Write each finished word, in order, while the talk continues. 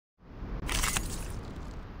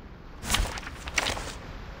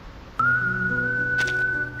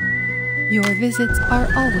Your visits are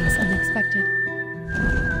always unexpected.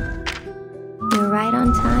 You're right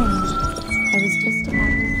on time. I was just about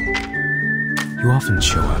to... You often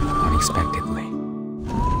show up unexpectedly.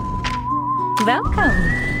 Welcome!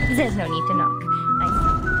 There's no need to knock.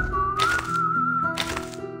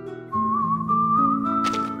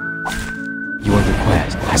 Your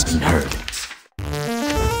request has been heard.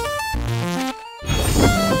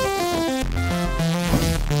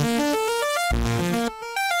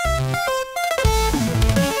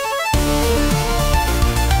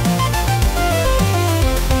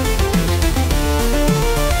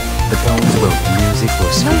 The tones will, music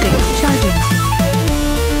will speak. Loading, charging.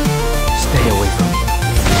 Stay away from me.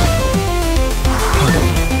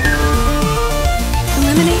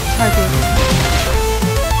 Eliminate target.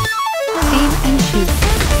 Aim and shoot.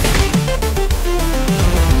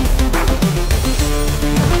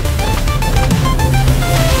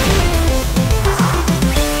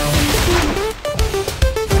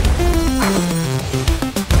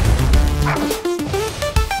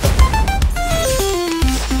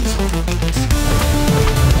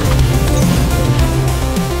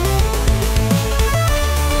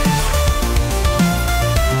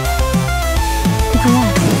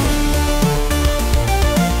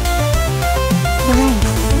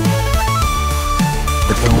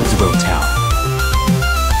 The tones will tell.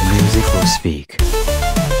 The music will speak.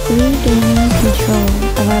 Regaining control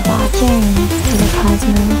of our bot journey to the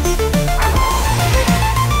cosmos.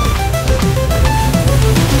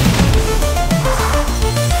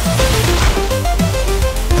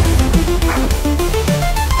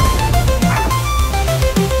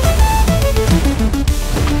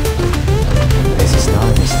 This is not a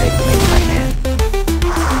mistake made by man.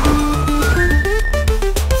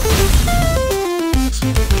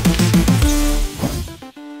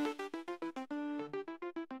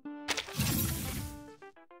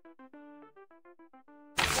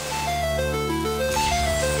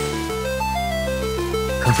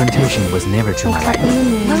 Confrontation was never to my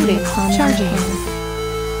liking. Loading, charging.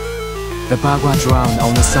 The Bagua drown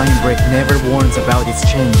on the sign break never warns about its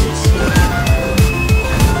changes.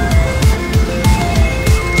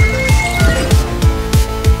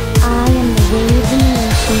 I am the waves in the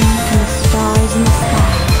ocean and the stars in the sky.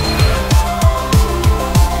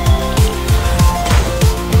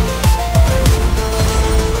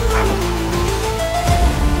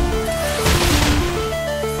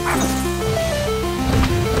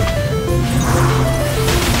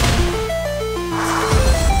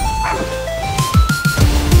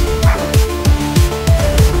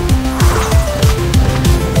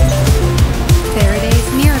 Faraday's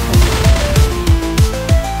miracle.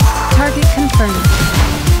 Target confirmed.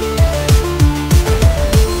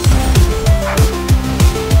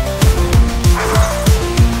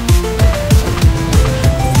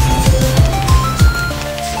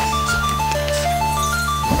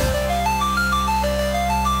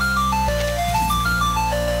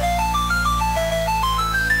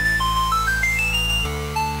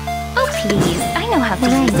 Oh please, I know how to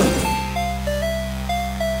use it.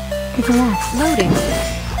 To the left. Loading.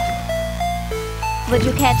 Would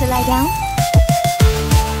you care to lie down?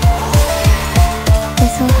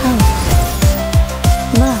 This'll help.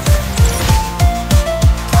 Look.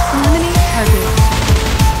 Eliminate target.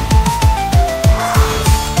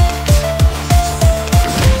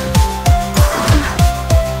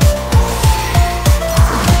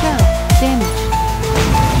 Show. Damage.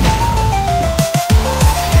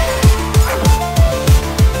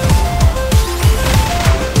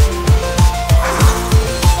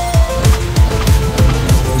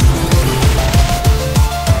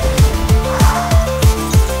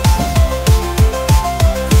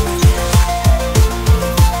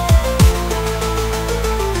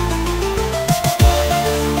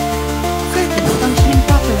 Circuits functioning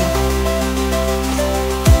properly.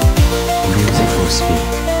 Music will speak.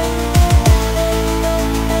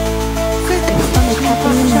 Circuits functioning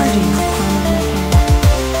properly. Charging.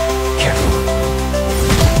 Careful.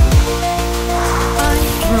 I,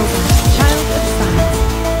 robot, child of science.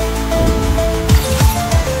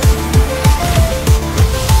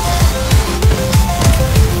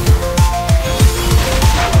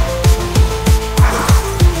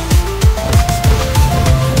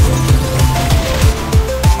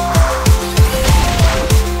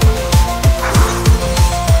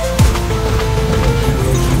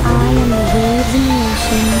 I am the waves in the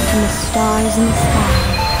ocean and the stars in the sky.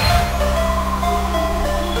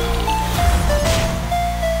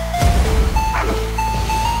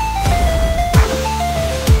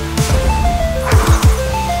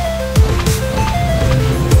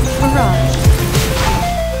 Barrage.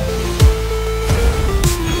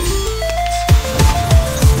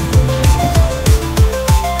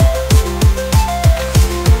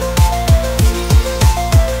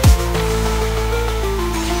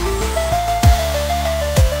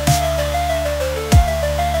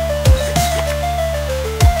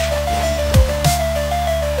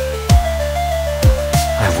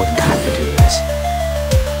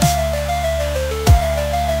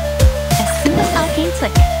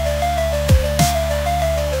 paint-slick. To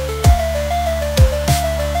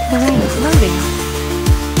the right. Loading.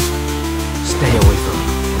 Stay away from me.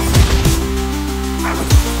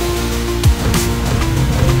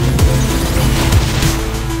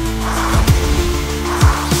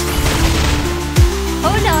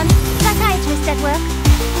 Hold on. Psychiatrist at work.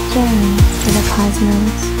 Journey to the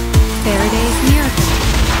cosmos. Faraday's miracle.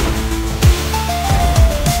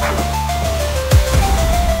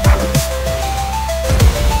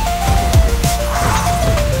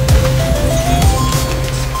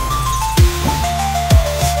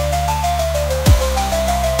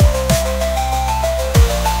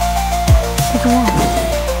 To the left.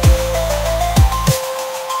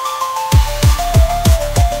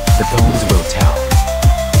 The bones will tell.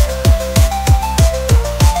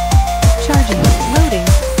 Charging. Loading.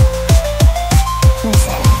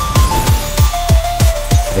 Listen.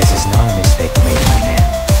 This is not a mistake made by man.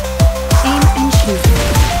 Aim and shoot.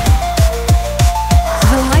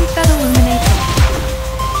 The light that illuminates all.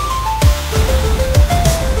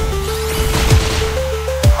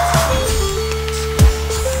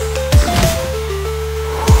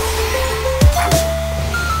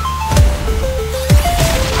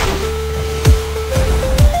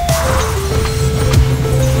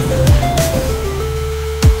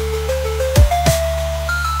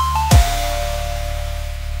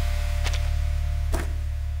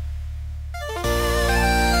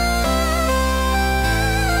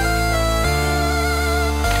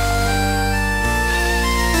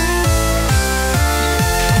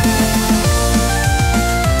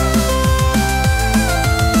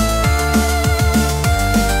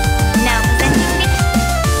 Now presenting Nick.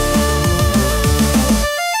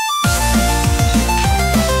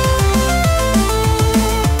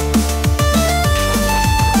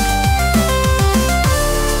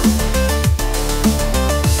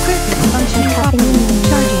 Cricket functioning Tapping the properly. moon with the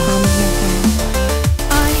Charging. palm of your hand.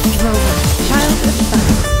 I, Robot, child of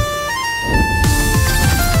science.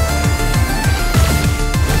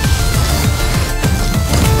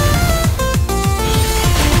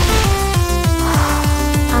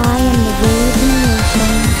 I am the waves in the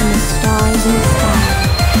ocean and the stars in the sky.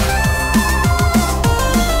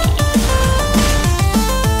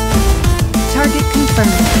 Target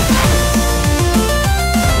confirmed.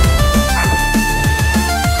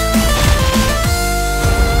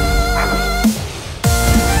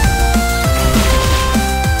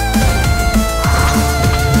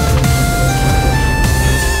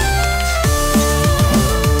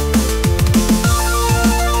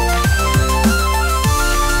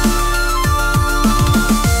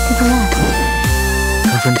 To the left.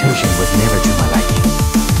 Confrontation was never to my liking.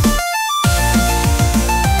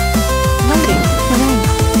 Loading. To the right.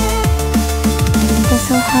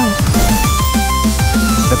 This'll help.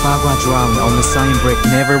 The Bagua drown on the sign brick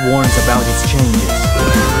never warns about its changes.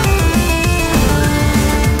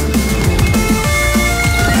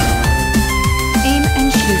 Aim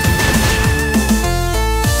and shoot.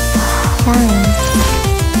 Challenge.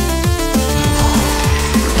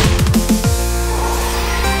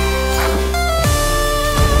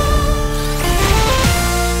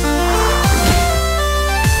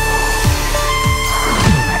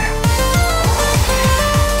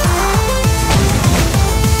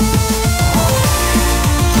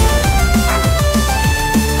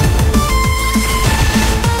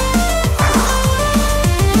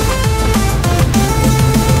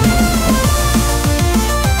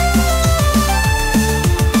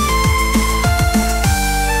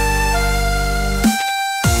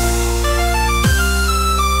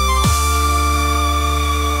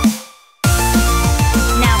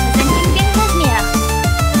 Now presenting Kakania.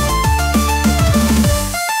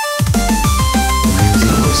 The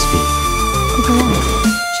music will speak. To the left.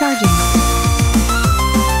 Charging.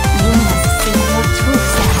 You must see your true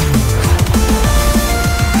self.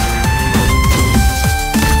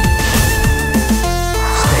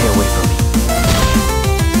 Stay away from me.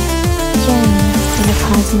 Journey to the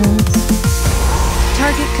cosmos.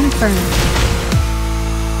 Target confirmed.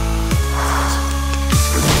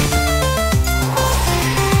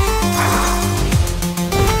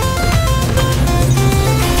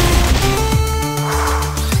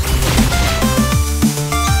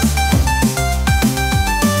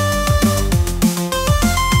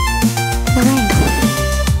 To the right.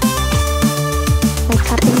 Like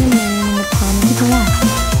cupping the moon in the palm of the left.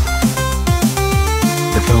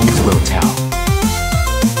 The bones will tell.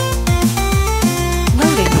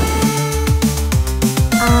 Loading.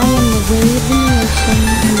 I am the waves in the ocean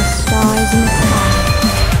and the stars in the sky.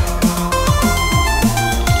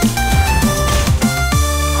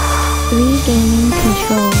 Regaining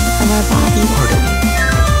control of our bodies. Pardon me.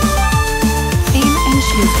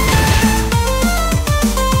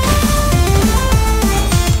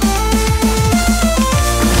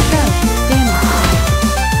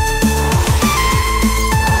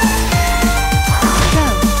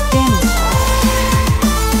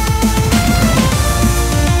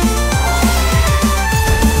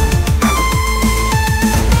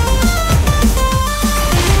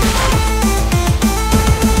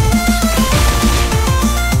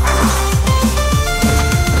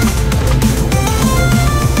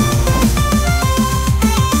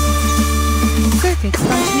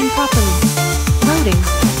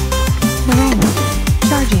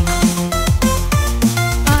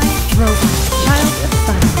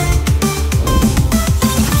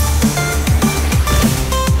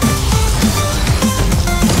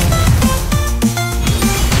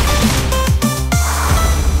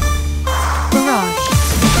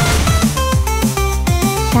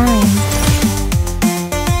 Fine.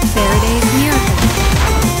 Faraday's miracle.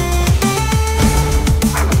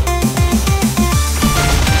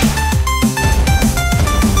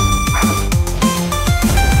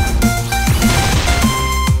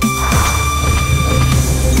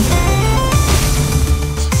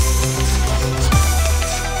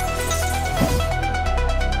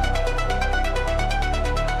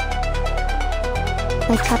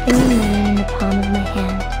 Like cupping the moon in the palm of my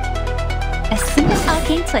hand. A simple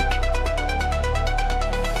arcane trick.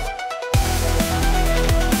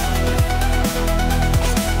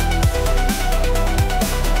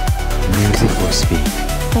 Music or speak.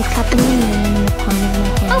 Like cupping the moon in the palm of my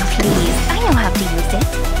hand. Oh please, I know how to use it.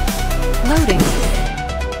 Loading.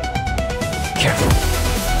 Careful.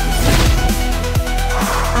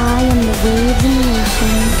 I am the waves in the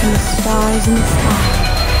ocean and the stars in the sky.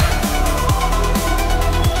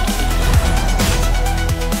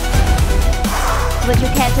 Would you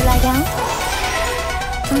care to lie down?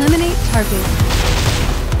 Eliminate target.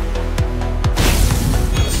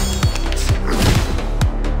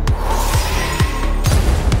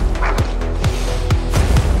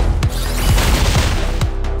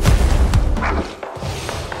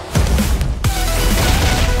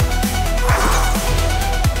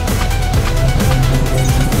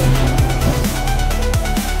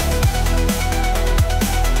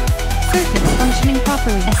 Circuits functioning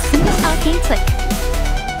properly. A simple arcane trick.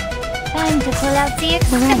 Time to pull out the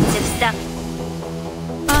expensive stuff.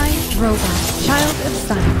 I, robot, child of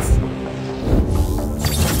science.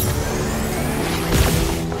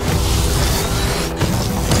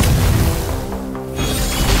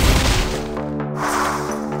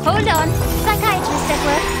 Hold on, psychiatrist at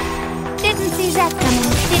work. Didn't see that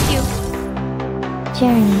coming, did you?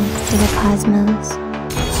 Journey to the cosmos.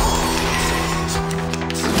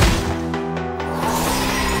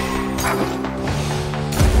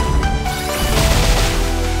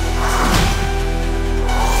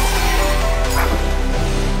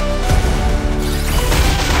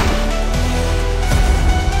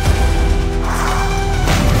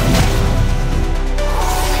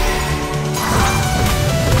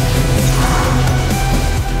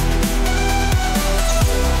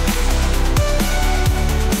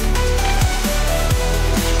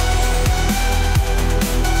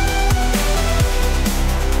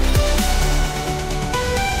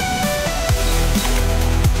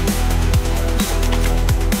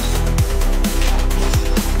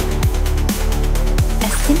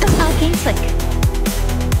 Simple arcane trick.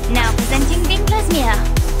 Now presenting Winkler's mirror.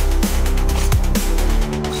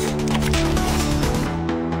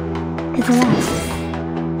 To the left.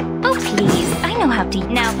 Oh please, I know how to.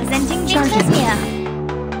 Now presenting Winkler's mirror.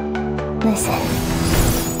 Listen.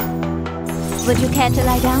 Would you care to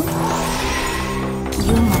lie down?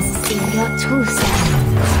 You must see your true self.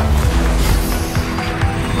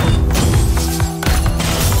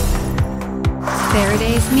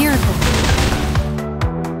 Faraday's miracle.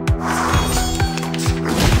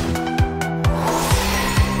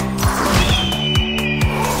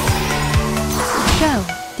 Show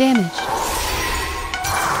damage.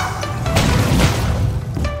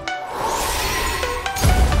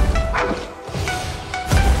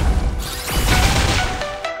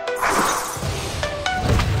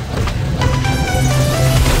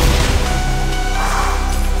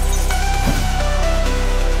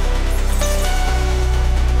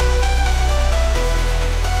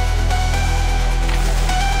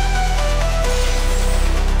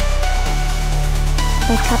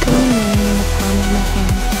 Like cupping the moon in the palm of my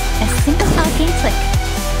hand. A simple arcane trick.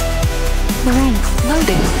 The right.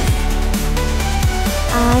 Loading.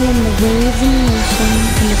 I am the waves in the ocean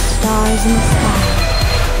and the stars in the sky.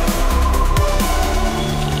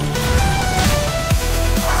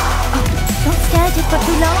 Oh, don't stare at it for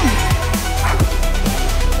too long.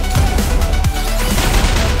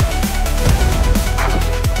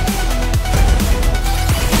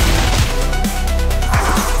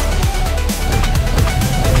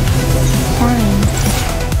 Fine.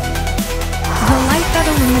 The light that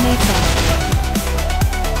illuminates all.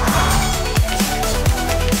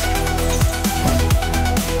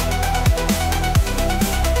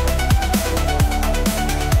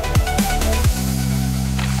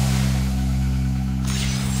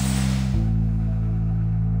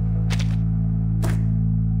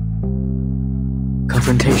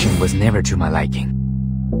 Confrontation was never to my liking.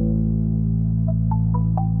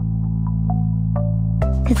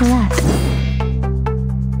 To the left.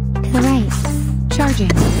 To the right. Charging.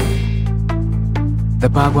 The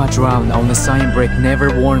Bagua drown on the sign brick never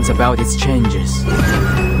warns about its changes.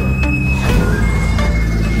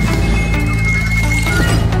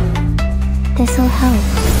 This'll help.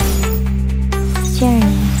 Journey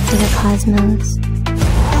to the cosmos.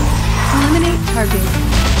 Eliminate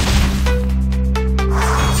target.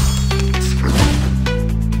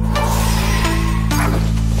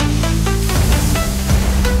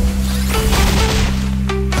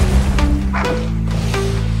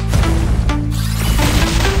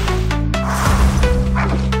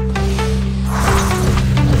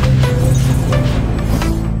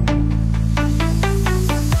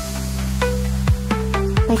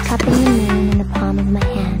 Like cupping the moon in the palm of my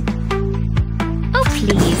hand. Oh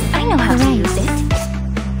please, I know how to Right. use it.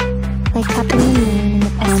 Like cupping the moon in the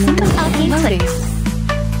A palm of simple my hand. arcane Loading. trick.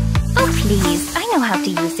 Oh please, I know how to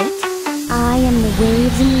use it. I am the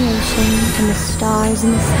waves in the ocean and the stars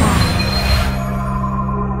in the sky.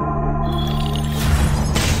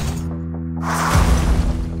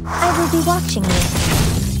 I will be watching you.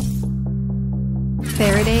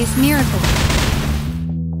 Faraday's miracle.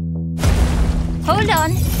 Hold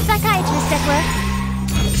on, psychiatrist at work.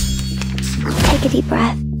 Take a deep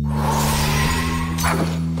breath.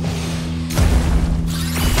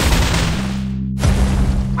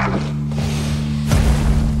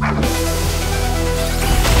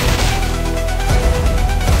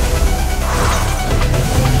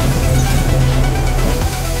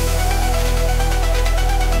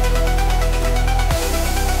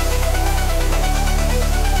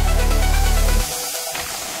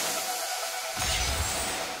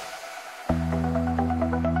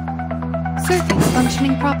 Circuits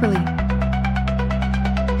functioning properly.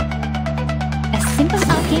 A simple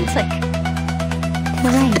arcane trick. To the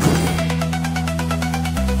right.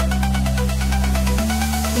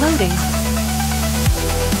 Loading.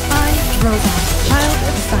 I, robot, child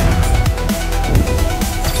of science.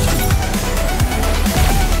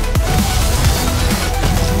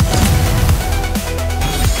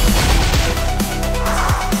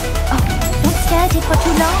 Don't stare at it for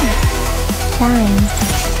too long. Shine.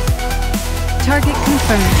 Target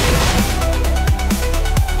confirmed.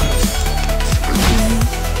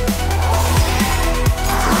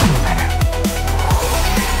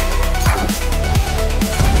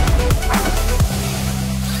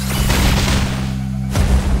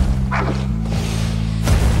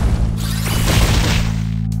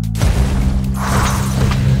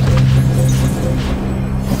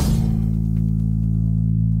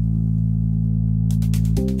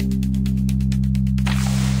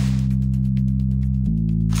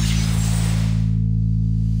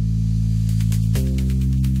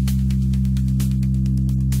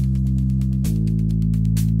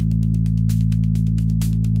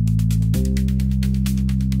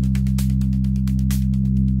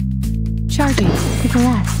 Charging. To the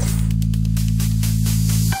left.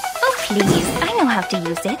 Oh please, I know how to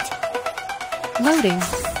use it. Loading.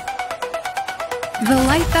 The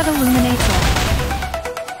light that illuminates all.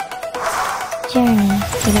 Journey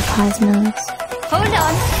to the cosmos. Hold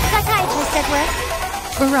on, psychiatrist at work.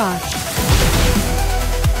 Barrage.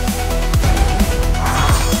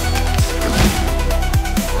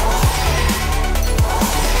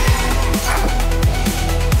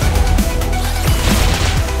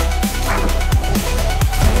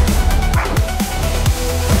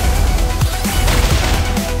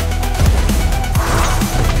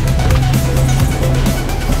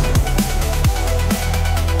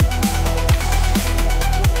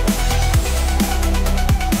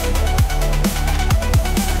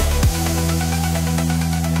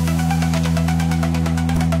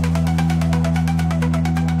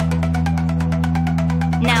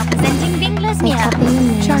 Now presenting Bingler's Like mirror. cupping the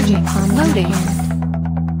moon in Charging. the palm of my Loading. hand.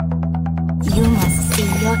 You must see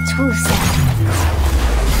your true self.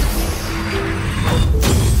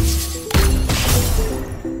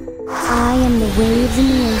 I am the waves in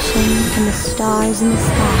the ocean and the stars in the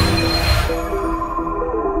sky.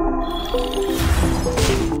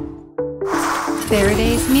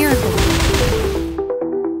 Faraday's miracle.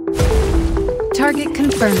 Target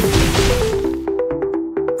confirmed.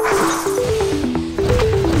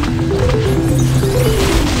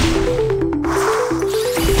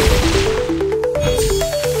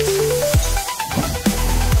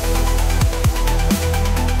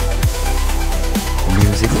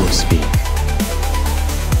 Music will speak.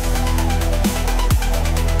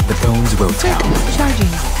 The bones will tell.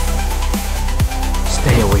 Charging.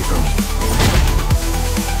 Stay away from me.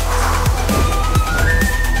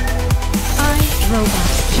 I, robot,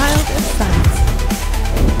 child of science.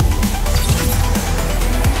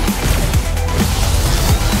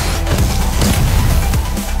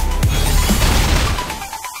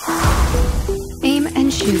 Aim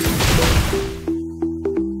and shoot.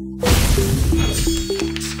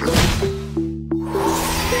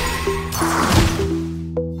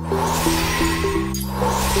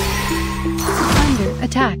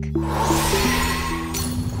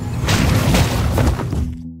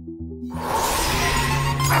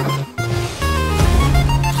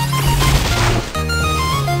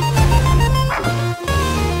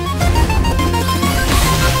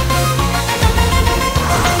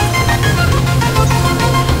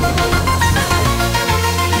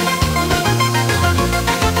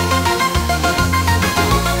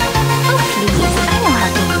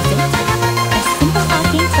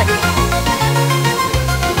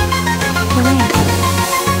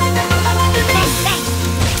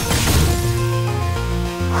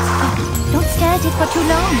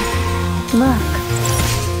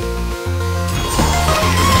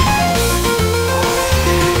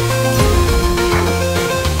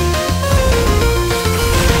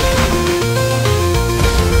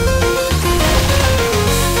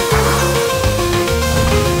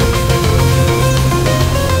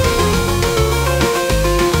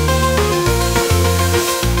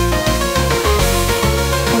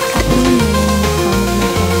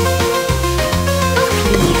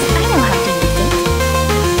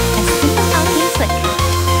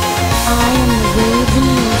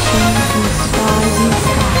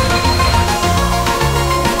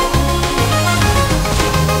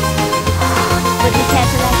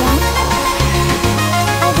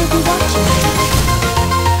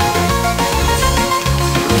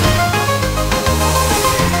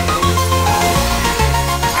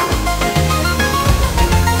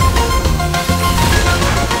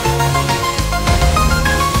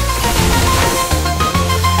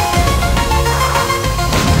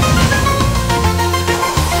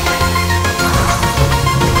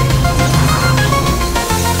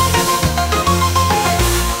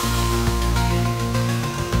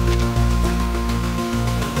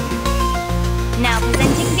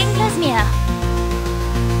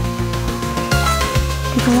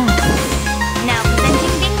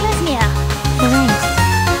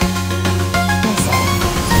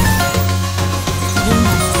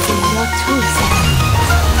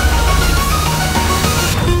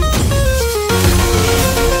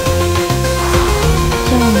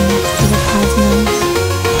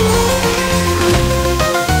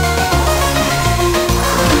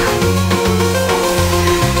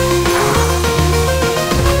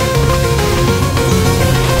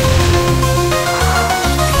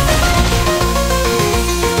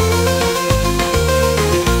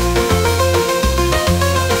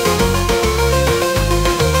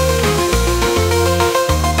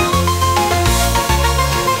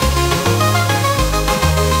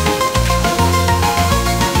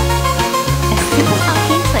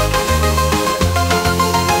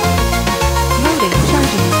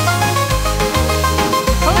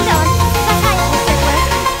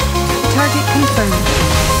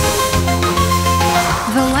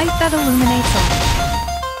 that illuminates all.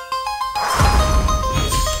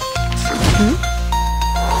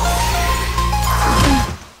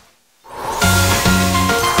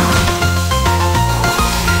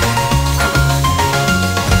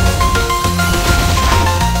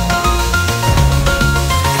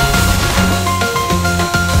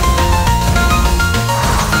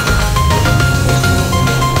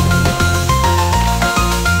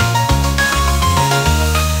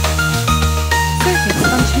 Circuits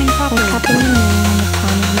functioning What's properly. happening now on the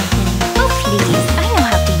palm of my hand? Oh, please. I know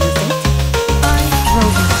how to use it. I,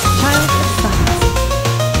 Rosie, child of science.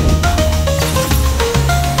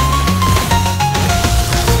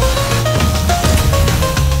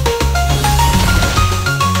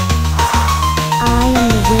 I am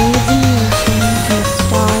the waves in the ocean and the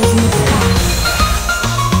stars in the sky.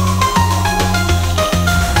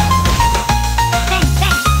 Thanks,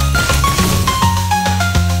 thanks.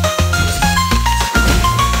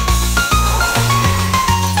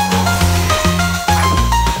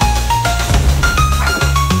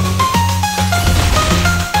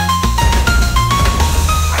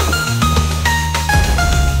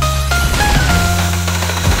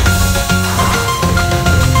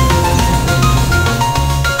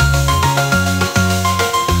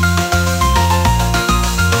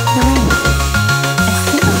 The lens. A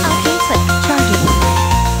simple arcane flick. Charging.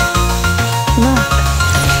 Look.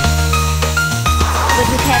 Would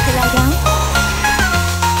you care to lie down?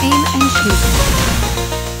 Aim and shoot.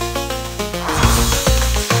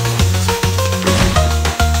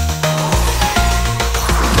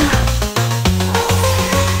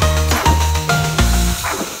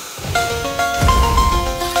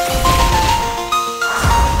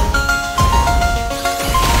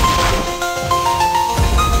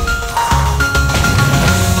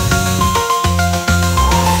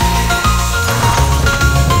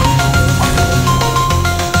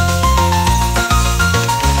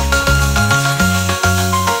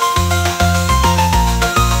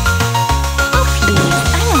 Oh, please.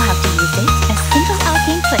 I know how to use it. A simple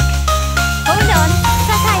arcane flick. Hold on.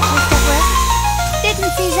 Psychiatrist at work.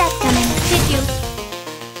 Didn't see that coming, did you?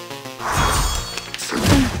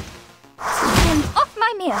 And off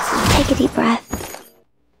my mirror. Take a deep breath.